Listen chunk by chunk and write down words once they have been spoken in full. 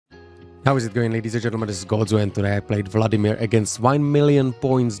How is it going, ladies and gentlemen? This is Godzu, and today I played Vladimir against 1 million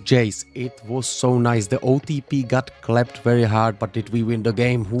points Jace. It was so nice. The OTP got clapped very hard, but did we win the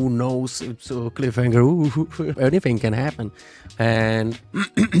game? Who knows? It's a cliffhanger. Ooh, anything can happen. And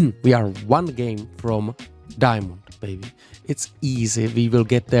we are one game from Diamond, baby. It's easy. We will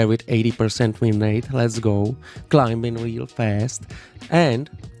get there with 80% win rate. Let's go. Climbing real fast. And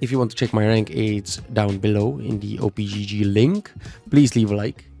if you want to check my rank, it's down below in the OPGG link. Please leave a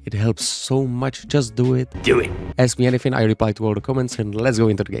like. It helps so much. Just do it. Do it. Ask me anything. I reply to all the comments, and let's go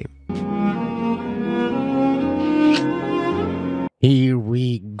into the game. Here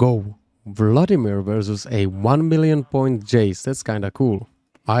we go. Vladimir versus a 1 million point Jace. That's kind of cool.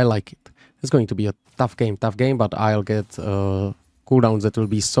 I like it. It's going to be a tough game, but I'll get cooldowns that will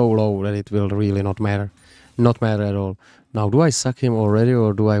be so low that it will really not matter. Not matter at all. Now, do I suck him already,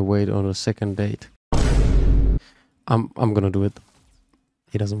 or do I wait on a second date? I'm gonna do it.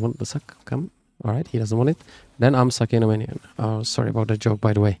 He doesn't want the suck. Come. Alright, he doesn't want it. Then I'm sucking a minion. Sorry about that joke,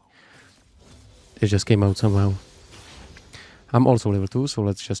 by the way. It just came out somehow. I'm also level 2, so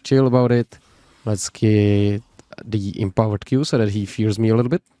let's just chill about it. Let's get the empowered Q so that he fears me a little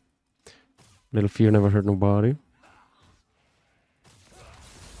bit. Little fear never hurt nobody.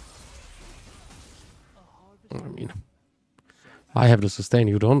 I mean, I have the sustain,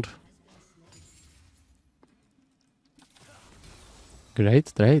 you don't.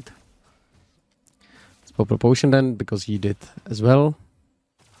 Great, great. Let's pop a potion then, because he did as well.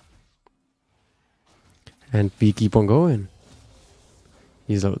 And we keep on going.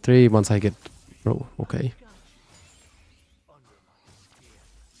 He's level 3, once I get... Oh, okay.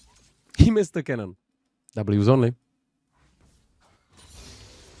 He missed the cannon. W's only.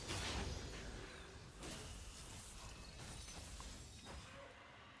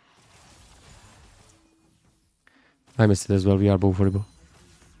 I missed it as well. We are both horrible.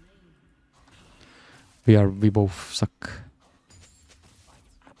 We both suck.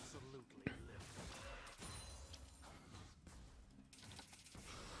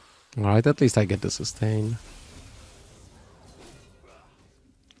 Alright, at least I get the sustain.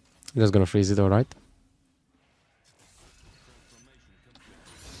 Just gonna freeze it, alright.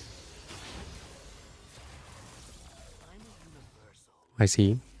 I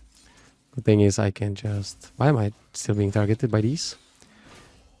see. The thing is, I can just... Why am I still being targeted by these?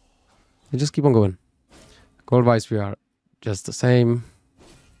 I just keep on going. Gold-wise, we are just the same.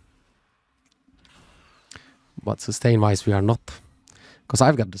 But sustain-wise, we are not. Because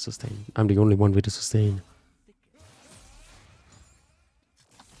I've got the sustain. I'm the only one with the sustain.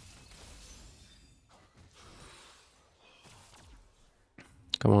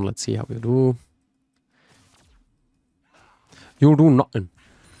 Come on, let's see how we do. You do nothing.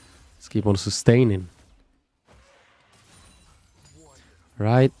 Let's keep on sustaining.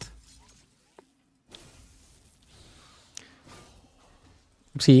 Right.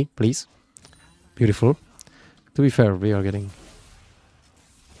 See, please. Beautiful. To be fair, we are getting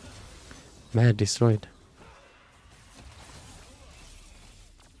mad destroyed.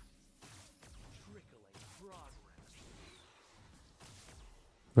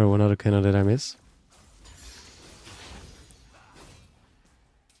 Bro, another cannon that I miss.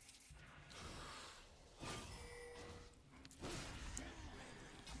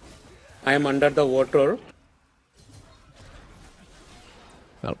 I am under the water.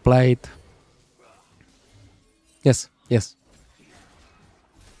 Well played. Yes, yes.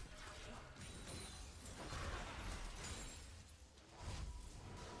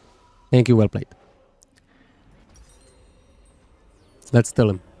 Thank you, well played. Let's tell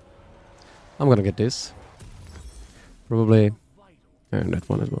him. I'm gonna get this. Probably. And that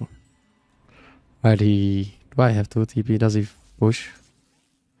one as well. Right, he... Do I have to TP? Does he push?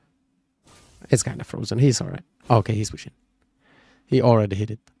 It's kind of frozen. He's alright. Okay, he's pushing. He already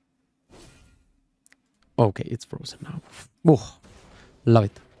hit it. Okay, it's frozen now. Oh, love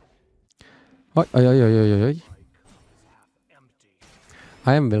it. Oi, oi, oi, oi, oi, oi.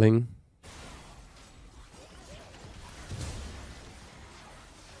 I am willing.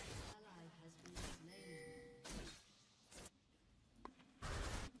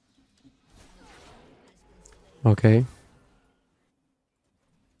 Okay.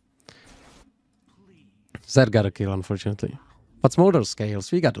 Zed got a kill, unfortunately. But Smolder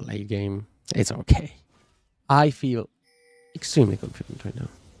scales, we got a late game. It's okay. I feel extremely confident right now.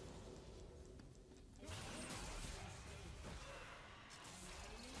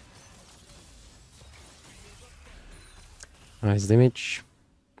 Nice damage.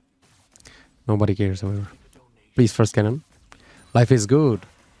 Nobody cares, however. Please, first cannon. Life is good.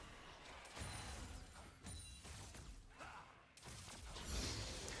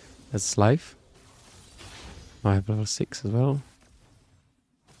 That's life. I have level 6 as well.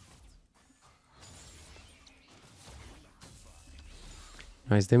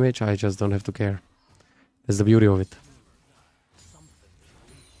 Nice damage, I just don't have to care. That's the beauty of it.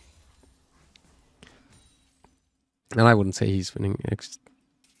 And I wouldn't say he's winning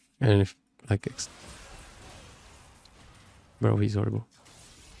and if like bro, he's horrible.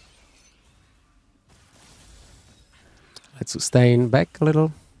 Let's sustain back a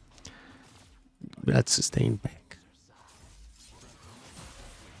little. Let's sustain back.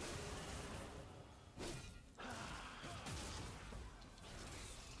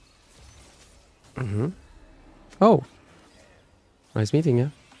 Oh, nice meeting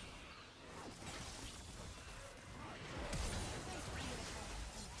you.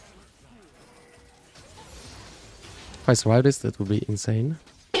 If I survive this, that would be insane.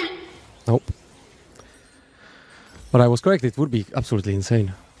 Nope. But I was correct, it would be absolutely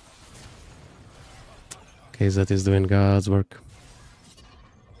insane. Okay, that is doing God's work.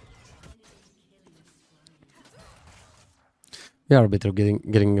 We are a bit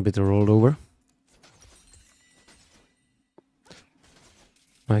getting a bit rolled over.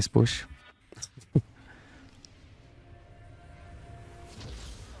 Nice push.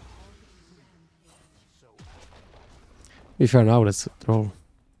 Be fair now, let's roll.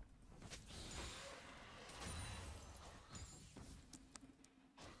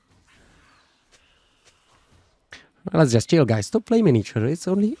 Let's just chill, guys. Stop blaming each other. It's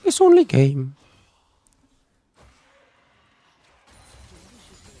only game.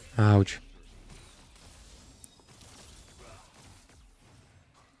 Ouch.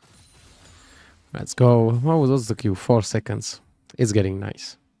 Let's go. What was the queue? 4 seconds. It's getting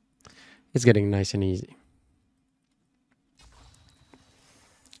nice. It's getting nice and easy.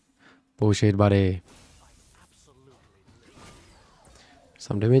 Push it, buddy.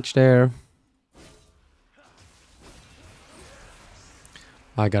 Some damage there.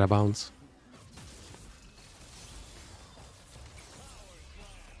 I gotta bounce.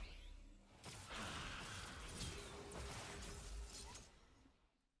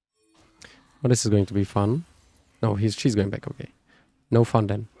 Well, this is going to be fun. No, she's going back, okay. No fun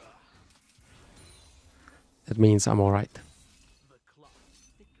then. That means I'm alright.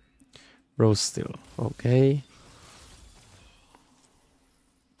 Rose still, okay.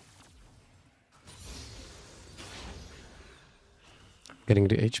 Getting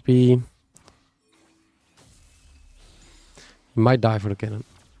the HP. He might die for the cannon.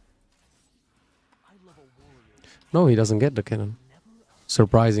 No, he doesn't get the cannon.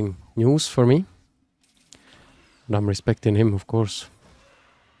 Surprising news for me. And I'm respecting him, of course.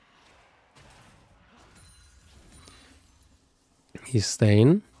 He's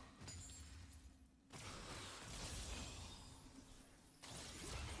staying.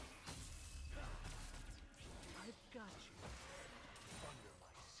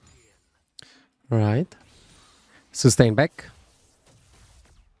 Right. Sustain back.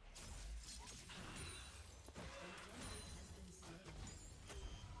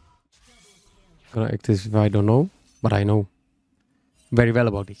 Gonna act as if I don't know, but I know very well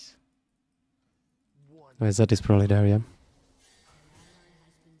about this. Where's that is probably there, yeah.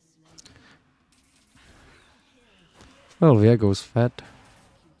 Well, Viego's fat.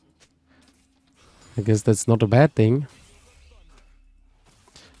 I guess that's not a bad thing.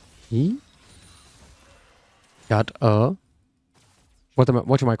 He got a what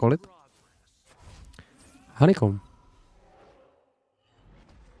am I call it? Honeycomb.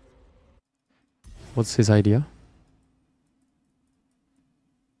 What's his idea?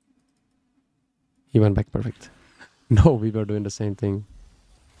 He went back perfect. No, we were doing the same thing.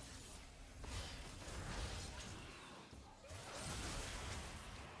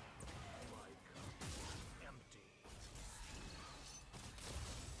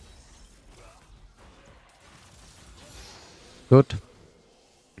 Good.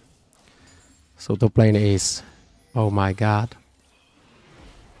 So top lane is... Oh my god.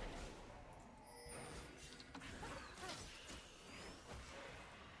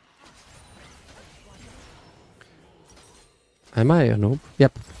 Am I a noob?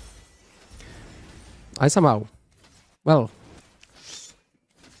 Yep. I somehow... Well...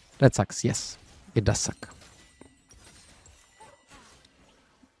 That sucks, yes. It does suck.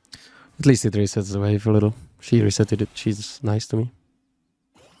 At least it resets the wave a little. She resetted it. She's nice to me.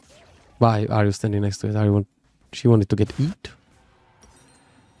 Why are you standing next to it? She wanted to get eat?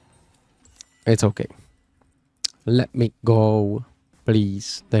 It's okay. Let me go.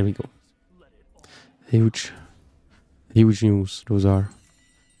 Please. There we go. Huge news. Those are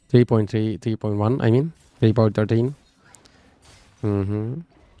 3.3, 3.1, I mean. 3.13.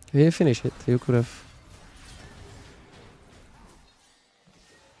 You finish it. You could have.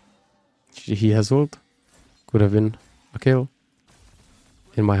 He has ult. Could have been a kill.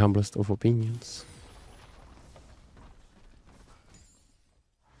 In my humblest of opinions.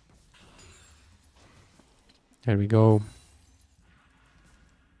 There we go.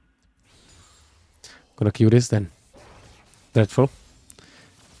 Gonna queue this then. Dreadful.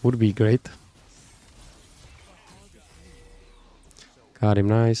 Would be great. Got him,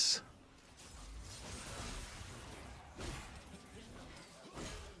 nice.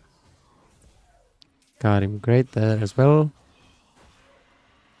 Got him, great there as well.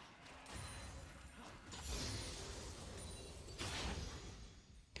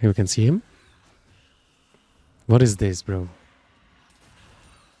 Here we can see him. What is this, bro?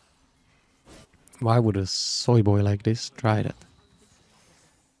 Why would a soy boy like this try that?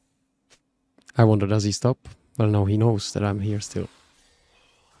 I wonder, does he stop? Well, no, he knows that I'm here still.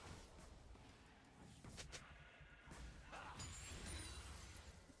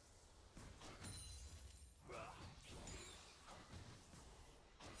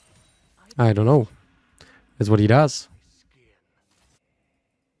 I don't know. That's what he does.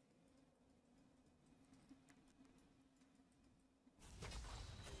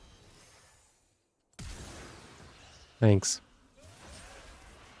 Thanks.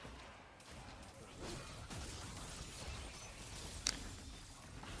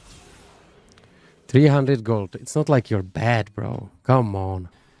 $300 gold. It's not like you're bad, bro. Come on.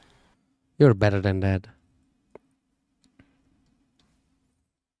 You're better than that.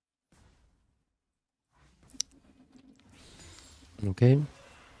 Okay.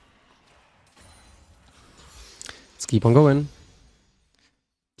 Let's keep on going.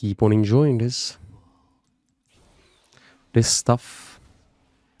 Keep on enjoying this. This stuff.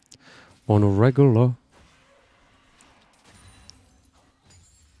 On a regular.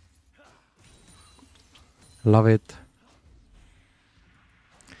 Love it.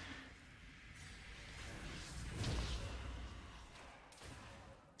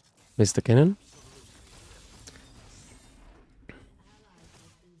 Mr. Cannon.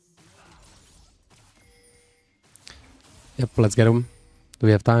 Yep, let's get him. Do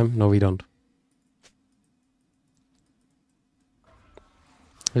we have time? No, we don't.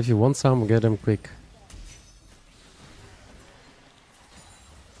 If you want some, get them quick.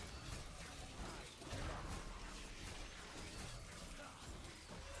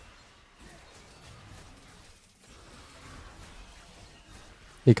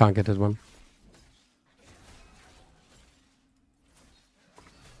 He can't get that one.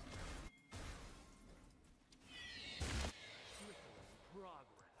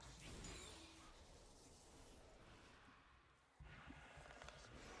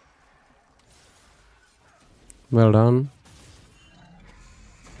 Well done.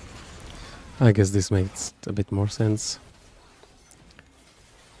 I guess this makes a bit more sense.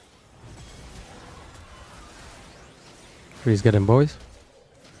 Please get them, boys.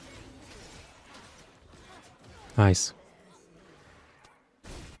 Nice.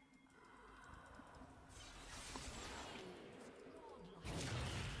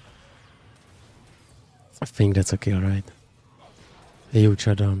 I think that's a kill, right? A huge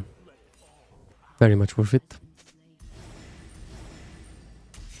shutdown. Very much worth it.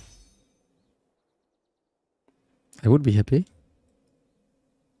 I would be happy.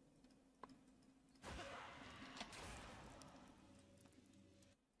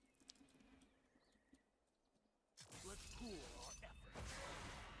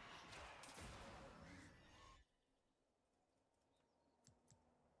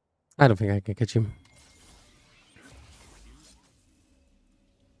 I don't think I can catch him.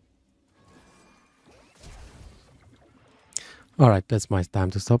 Alright, that's my time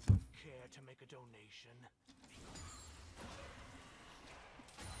to stop.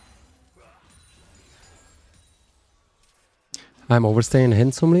 I'm overstaying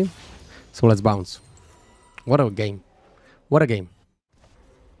handsomely, so let's bounce. What a game. What a game.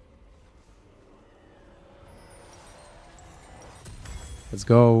 Let's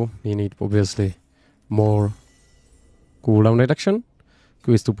go. We need, obviously, more cooldown reduction.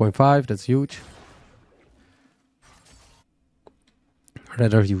 Q is 2.5, that's huge.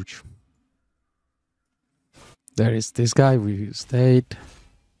 Rather huge. There is this guy, we stayed.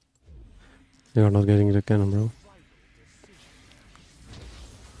 You're not getting the cannon, bro.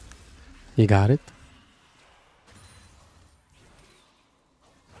 He got it.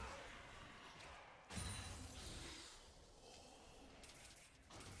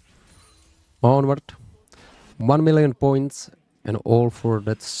 Onward. 1 million points and all for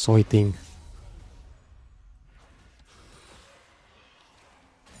that soy thing.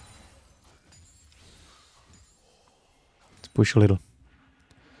 push a little.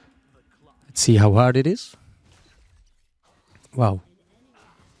 Let's see how hard it is. Wow.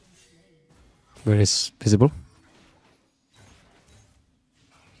 Where is visible?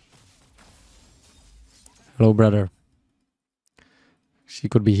 Hello, brother. She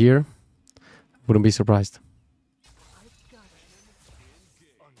could be here. Wouldn't be surprised.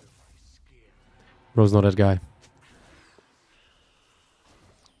 Bro's not that guy.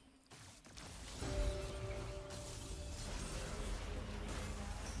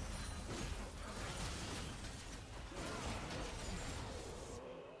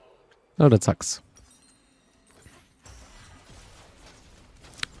 Oh, that sucks.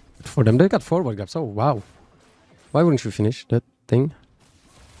 But for them, they got forward gaps. Oh, wow. Why wouldn't you finish that thing?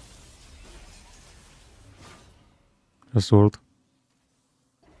 Just ult.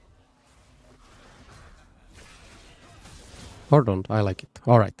 Or don't. I like it.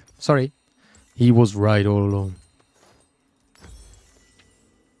 Alright. Sorry. He was right all along.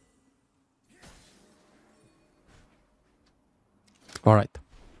 Alright.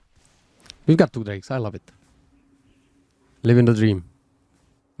 We've got 2 drakes. I love it. Living the dream.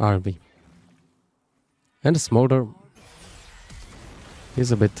 Aren't we? And the Smolder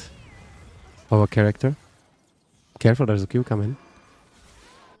is a bit of a character. Careful, there's a Q coming.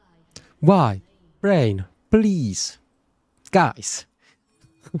 Why? Brain, please. Guys.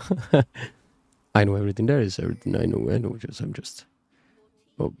 I know everything there is, everything I know, I'm just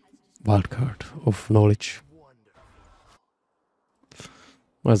a wild card of knowledge.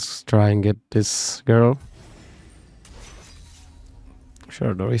 Let's try and get this girl.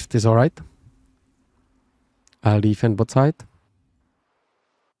 Sure, the rift is alright. I'll defend bot side.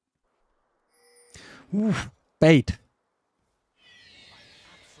 Oof, bait.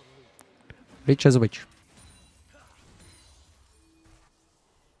 Rich as a witch.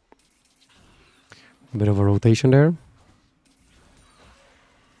 A bit of a rotation there.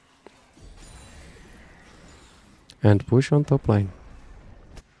 And push on top lane.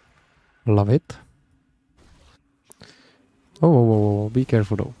 Love it. Oh, be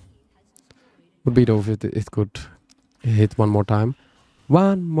careful though. Would be though if it could hit one more time.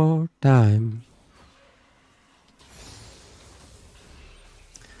 One more time.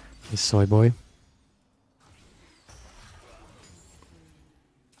 This soy boy.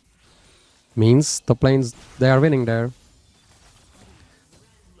 Means top lanes, they are winning there.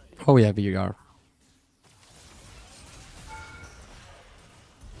 Oh yeah, we are.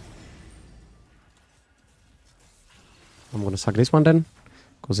 I'm gonna suck this one then,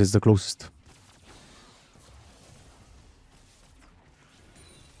 because it's the closest.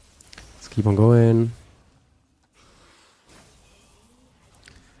 Let's keep on going.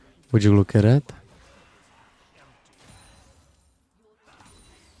 Would you look at it?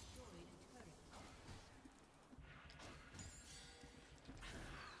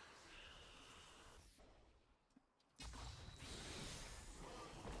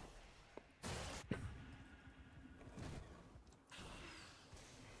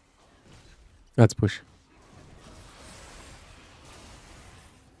 Let's push.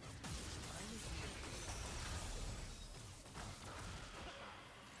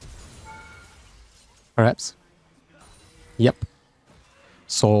 Perhaps. Yep.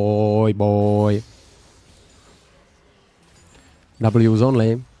 Soy boy. W's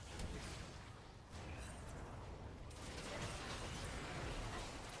only.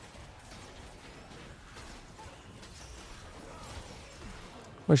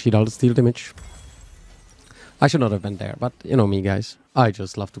 Oh, she does steal damage. I should not have been there, but you know me, guys. I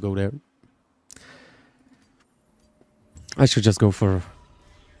just love to go there. I should just go for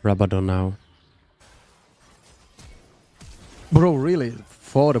Rabadon now. Bro really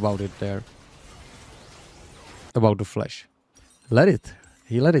thought about it there. About the flash. Let it.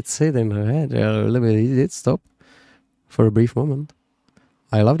 He let it sit in her head. He did stop for a brief moment.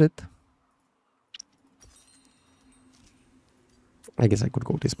 I loved it. I guess I could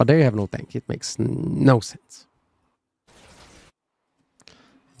go this, but they have no tank. It makes no sense.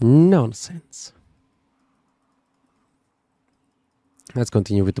 Nonsense. Let's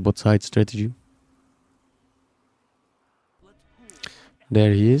continue with the bot side strategy.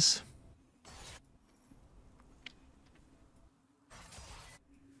 There he is.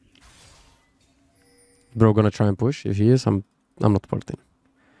 Bro gonna try and push. If he is, I'm not porting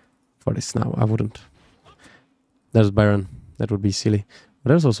for this now. I wouldn't. There's Baron. That would be silly. But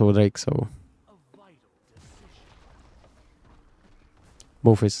there's also a Drake, so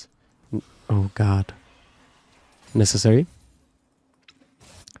both is, oh god, necessary.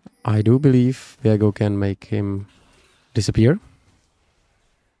 I do believe Viego can make him disappear.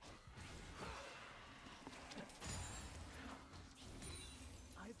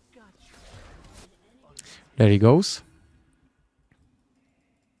 There he goes.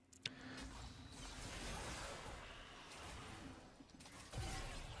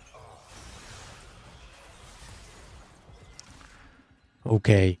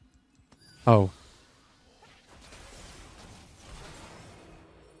 Okay. Oh.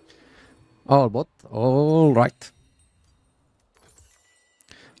 All bot. All right.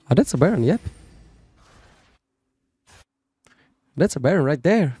 Oh, that's a Baron, yep. That's a Baron right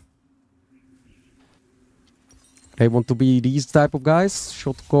there. They want to be these type of guys.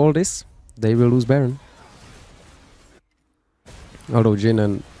 Should call this. They will lose Baron. Although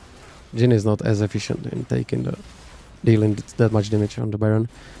Jin is not as efficient in dealing that much damage on the Baron.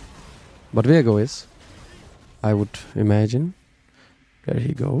 But Viego is. I would imagine. There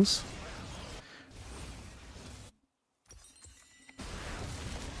he goes.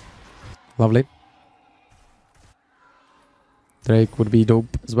 Lovely. Drake would be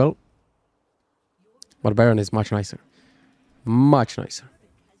dope as well. But Baron is much nicer. Much nicer.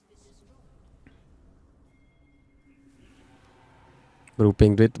 Brew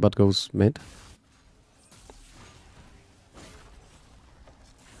pinged it, but goes mid.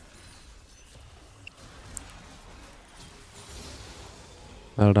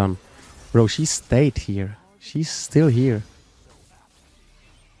 Well done. Bro, she stayed here. She's still here.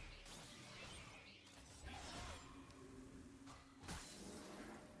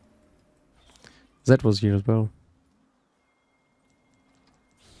 Zed was here as well.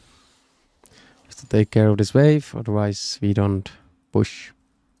 Have to take care of this wave, otherwise we don't push.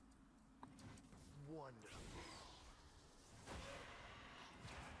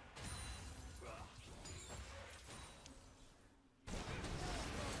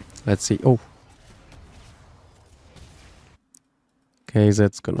 Let's see. Oh. Okay,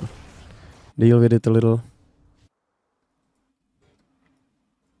 Zed's gonna deal with it a little.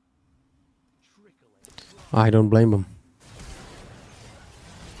 I don't blame him.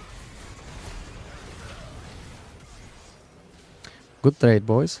 Good trade,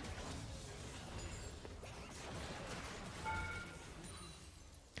 boys.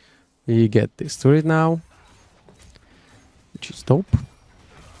 We get this turret now, which is dope.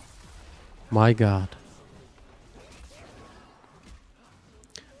 My god.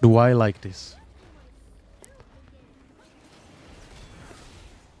 Do I like this?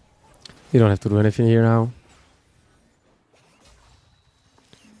 You don't have to do anything here now.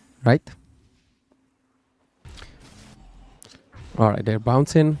 Right? Alright, they're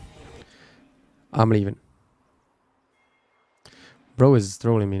bouncing. I'm leaving. Bro is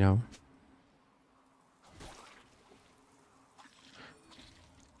trolling me now.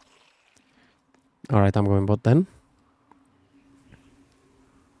 Alright, I'm going bot then.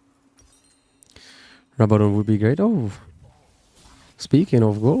 Rabadon would be great. Oh, speaking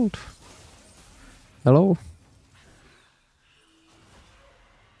of gold. Hello.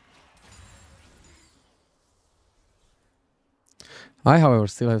 I, however,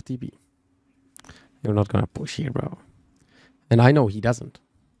 still have TP. You're not gonna push here, bro. And I know he doesn't.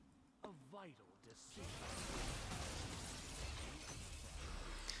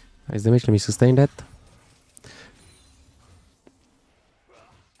 Nice damage, let me sustain that.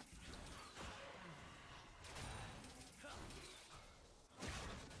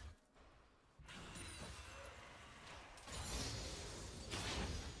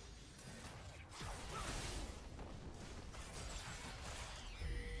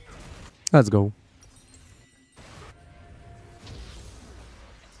 Let's go.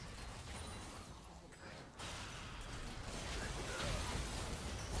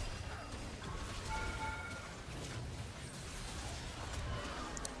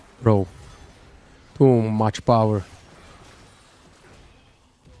 Bro, too much power.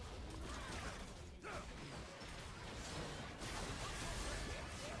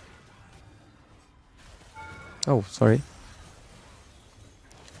 Oh, sorry.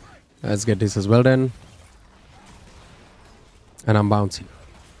 Let's get this as well then. And I'm bouncing.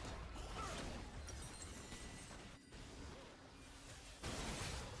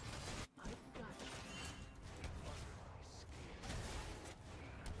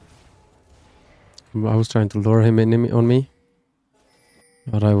 I was trying to lure him on me,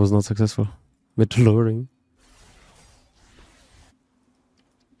 but I was not successful with luring.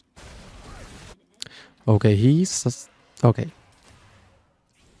 Okay, he's... okay.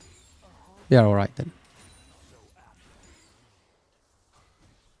 Yeah, alright then.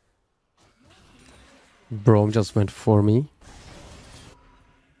 Bro just went for me.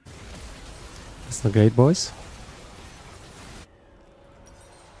 That's not great, boys.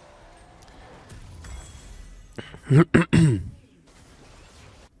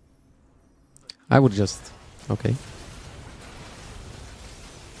 I would just Okay.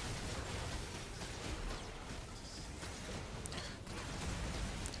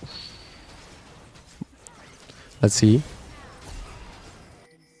 Let's see.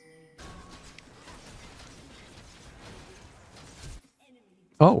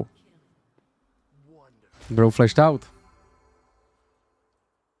 Oh. Bro flashed out.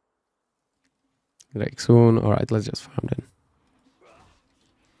 Like soon. Alright, let's just farm then.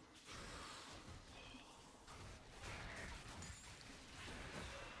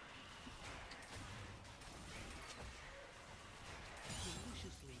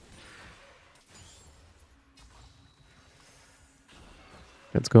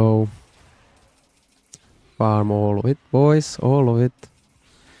 Let's go. Farm all of it, boys. All of it.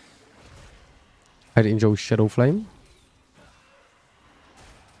 I'd enjoy Shadow Flame.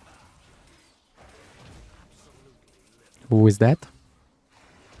 Who is that?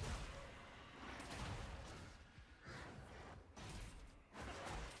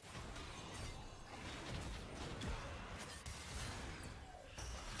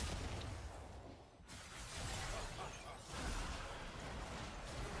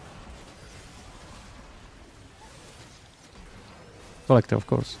 Collector, of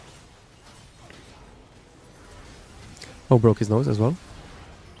course. Oh, broke his nose as well.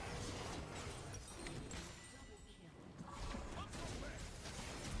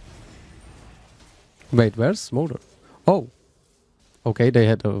 Wait, where's Smolder? Oh. Okay, they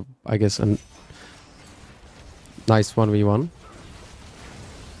had, I guess, a nice 1v1.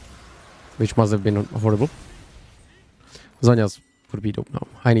 Which must have been horrible. Zonya's would be dope now.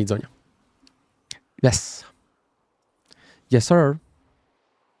 I need Zonya. Yes. Yes, sir.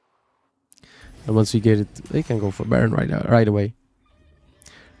 And once we get it, they can go for Baron right away.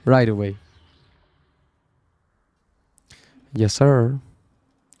 Right away. Yes, sir.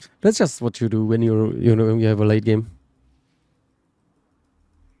 That's just what you do when you have a late game.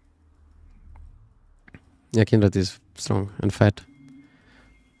 Yeah, Kindred is strong and fat.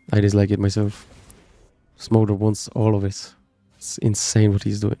 I dislike it myself. Smolder wants all of it. It's insane what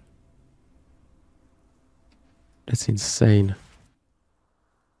he's doing. That's insane.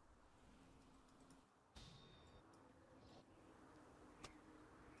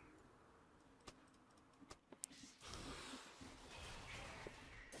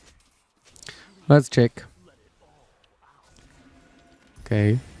 Let's check.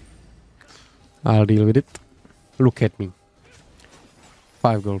 Okay. I'll deal with it. Look at me.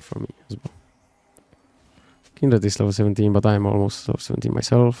 5 gold for me as well. Kindred is level 17, but I'm almost level 17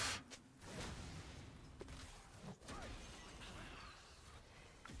 myself.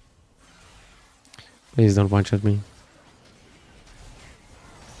 Please don't one-shot me.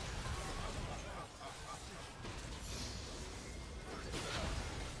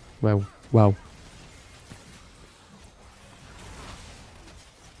 Wow. Wow.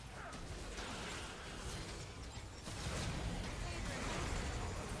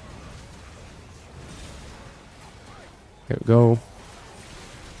 There we go.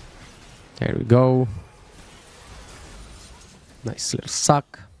 There we go. Nice little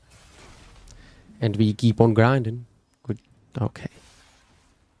suck. And we keep on grinding. Good. Okay.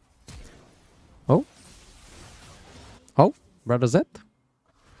 Oh. Oh, Brother Z.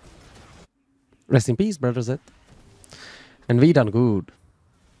 Rest in peace, Brother Z. And we done good.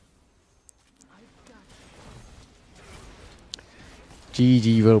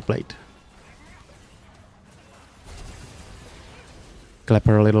 GG, well played. Clap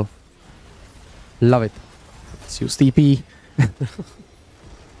her a little. Love it. Let's use TP.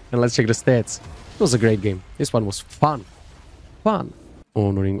 And let's check the stats. It was a great game. This one was fun. Fun.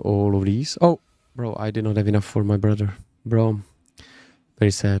 Honoring all of these. Oh, bro, I did not have enough for my brother. Bro.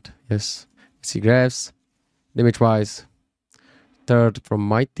 Very sad. Yes. See graphs. Damage-wise. Third from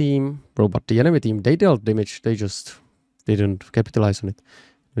my team. Bro, but the enemy team, they dealt damage. They just didn't capitalize on it.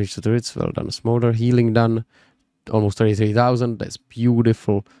 Damage to turrets. Well done. Smolder. Healing done. Almost 33,000. That's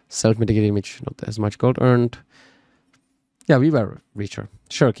beautiful. Self-mitigated damage. Not as much gold earned. Yeah, we were richer.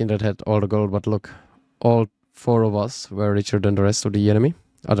 Sure, Kindred had all the gold, but look, all 4 of us were richer than the rest of the enemy.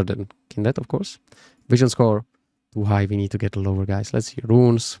 Other than Kindred, of course. Vision score, too high. We need to get lower, guys. Let's see.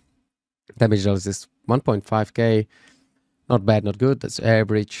 Runes. Damage levels is 1.5k. Not bad, not good. That's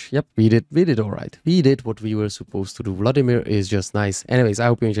average. Yep, we did all right. We did what we were supposed to do. Vladimir is just nice. Anyways, I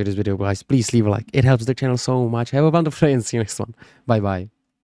hope you enjoyed this video, guys. Please leave a like. It helps the channel so much. Have a wonderful day and see you next one. Bye-bye.